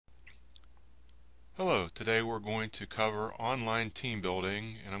Hello, today we're going to cover online team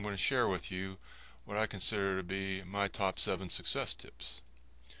building, and I'm going to share with you what I consider to be my top 7 success tips.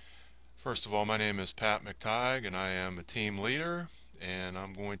 First of all, my name is Pat McTigue and I am a team leader, and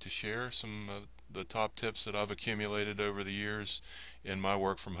I'm going to share some of the top tips that I've accumulated over the years in my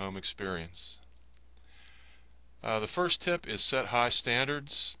work from home experience. The first tip is set high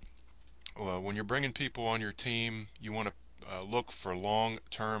standards. When you're bringing people on your team, you want to look for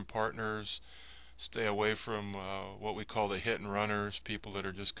long-term partners. Stay away from what we call the hit and runners, people that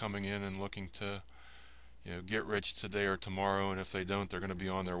are just coming in and looking to get rich today or tomorrow, and if they don't, they're going to be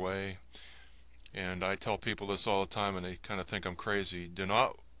on their way. And I tell people this all the time and they kind of think I'm crazy. Do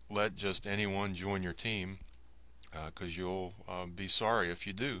not let just anyone join your team, because you'll be sorry if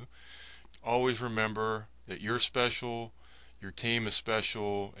you do. Always remember that you're special, your team is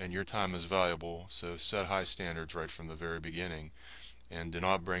special, and your time is valuable. So set high standards right from the very beginning, and do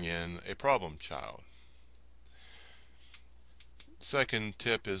not bring in a problem child. Second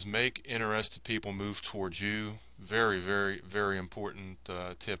tip is make interested people move towards you. Very, very, very important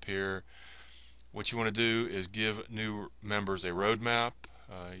tip here. What you want to do is give new members a roadmap.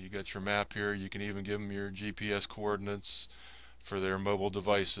 You got your map here. You can even give them your GPS coordinates for their mobile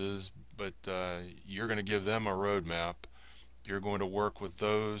devices, but you're going to give them a roadmap. You're going to work with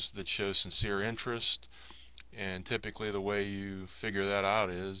those that show sincere interest, and typically the way you figure that out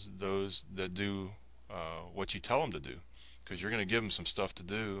is those that do what you tell them to do, because you're going to give them some stuff to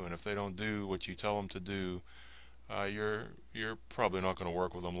do, and if they don't do what you tell them to do, you're probably not going to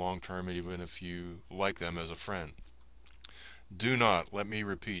work with them long term, even if you like them as a friend. Do not, let me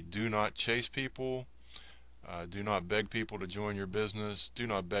repeat, do not chase people. Do not beg people to join your business. Do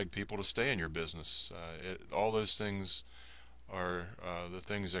not beg people to stay in your business. All those things are the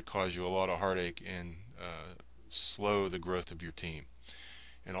things that cause you a lot of heartache and slow the growth of your team.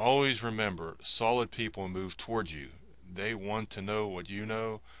 And always remember, solid people move towards you. They want to know what you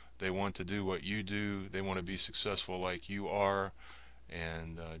know. They want to do what you do. They want to be successful like you are.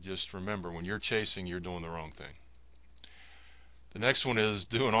 And just remember, when you're chasing, you're doing the wrong thing. The next one is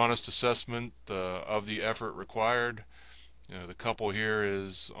do an honest assessment of the effort required. The couple here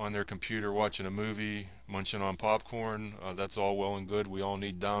is on their computer watching a movie, munching on popcorn. That's all well and good. We all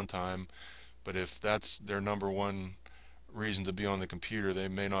need downtime. But if that's their number one reason to be on the computer, they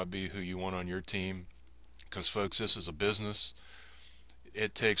may not be who you want on your team. Because, folks, this is a business.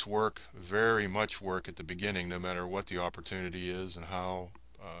 It takes work, very much work at the beginning, no matter what the opportunity is and how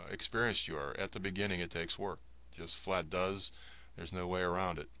experienced you are. At the beginning, it takes work. Just flat does. There's no way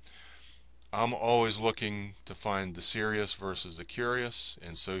around it. I'm always looking to find the serious versus the curious,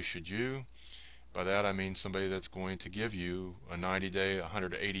 and so should you. By that I mean somebody that's going to give you a 90-day,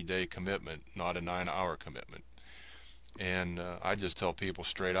 180-day commitment, not a 9-hour commitment. And I just tell people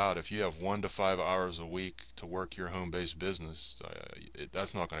straight out, if you have 1 to 5 hours a week to work your home-based business,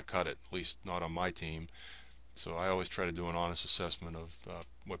 that's not going to cut it, at least not on my team. So I always try to do an honest assessment of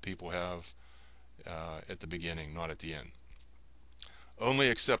what people have at the beginning, not at the end. Only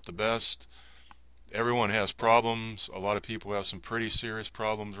accept the best. Everyone has problems. A lot of people have some pretty serious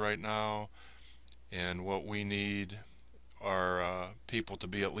problems right now, and what we need are people to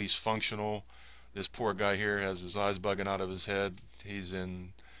be at least functional. This poor guy here has his eyes bugging out of his head. He's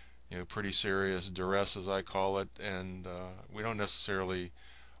in pretty serious duress, as I call it, and we don't necessarily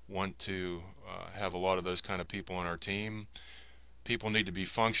want to have a lot of those kind of people on our team. People need to be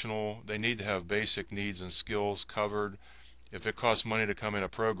functional. They need to have basic needs and skills covered. If it costs money to come in a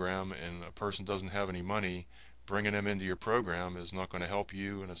program and a person doesn't have any money, bringing them into your program is not going to help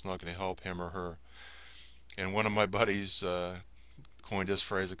you, and it's not going to help him or her. And one of my buddies coined this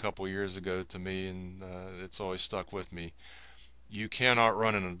phrase a couple years ago to me, and it's always stuck with me. You cannot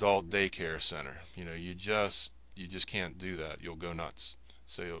run an adult daycare center. You just can't do that. You'll go nuts.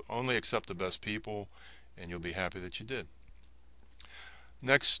 So you'll only accept the best people, and you'll be happy that you did.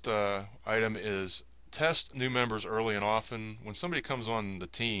 Next item is test new members early and often. When somebody comes on the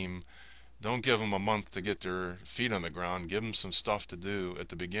team, don't give them a month to get their feet on the ground. Give them some stuff to do at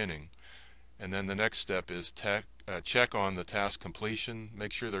the beginning. And then the next step is check on the task completion.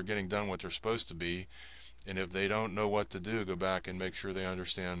 Make sure they're getting done what they're supposed to be. And if they don't know what to do, go back and make sure they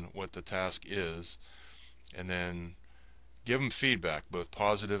understand what the task is. And then give them feedback, both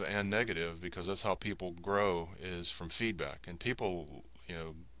positive and negative, because that's how people grow, is from feedback. And people,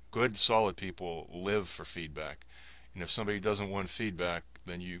 good, solid people live for feedback. And if somebody doesn't want feedback,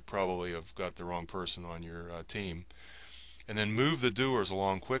 then you probably have got the wrong person on your team. And then move the doers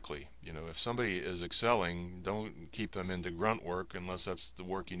along quickly. If somebody is excelling, don't keep them into grunt work unless that's the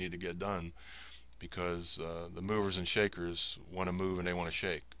work you need to get done, because the movers and shakers want to move and they want to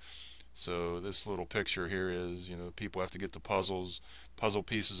shake. So this little picture here is, people have to get the puzzle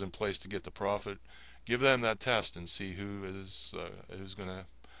pieces in place to get the profit. Give them that test and see who's going to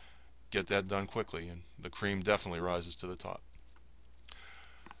get that done quickly, and the cream definitely rises to the top.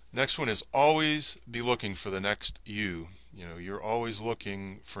 Next one is always be looking for the next you. You're always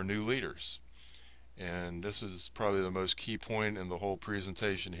looking for new leaders. And this is probably the most key point in the whole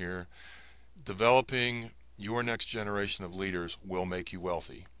presentation here. Developing your next generation of leaders will make you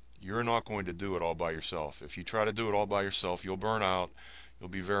wealthy. You're not going to do it all by yourself. If you try to do it all by yourself, you'll burn out, you'll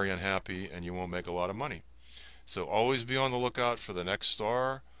be very unhappy, and you won't make a lot of money. So always be on the lookout for the next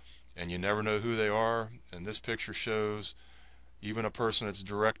star, and you never know who they are. And this picture shows even a person that's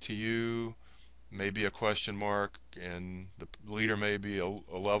direct to you may be a question mark, and the leader may be a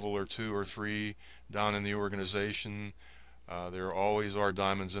level or two or three down in the organization. There always are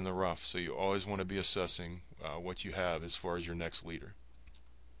diamonds in the rough, so you always want to be assessing what you have as far as your next leader.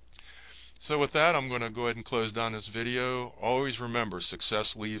 So with that, I'm going to go ahead and close down this video. Always remember,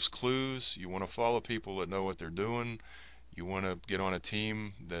 success leaves clues. You want to follow people that know what they're doing. You want to get on a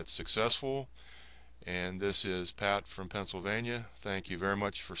team that's successful. And this is Pat from Pennsylvania. Thank you very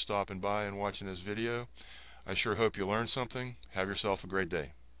much for stopping by and watching this video. I sure hope you learned something. Have yourself a great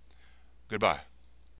day. Goodbye.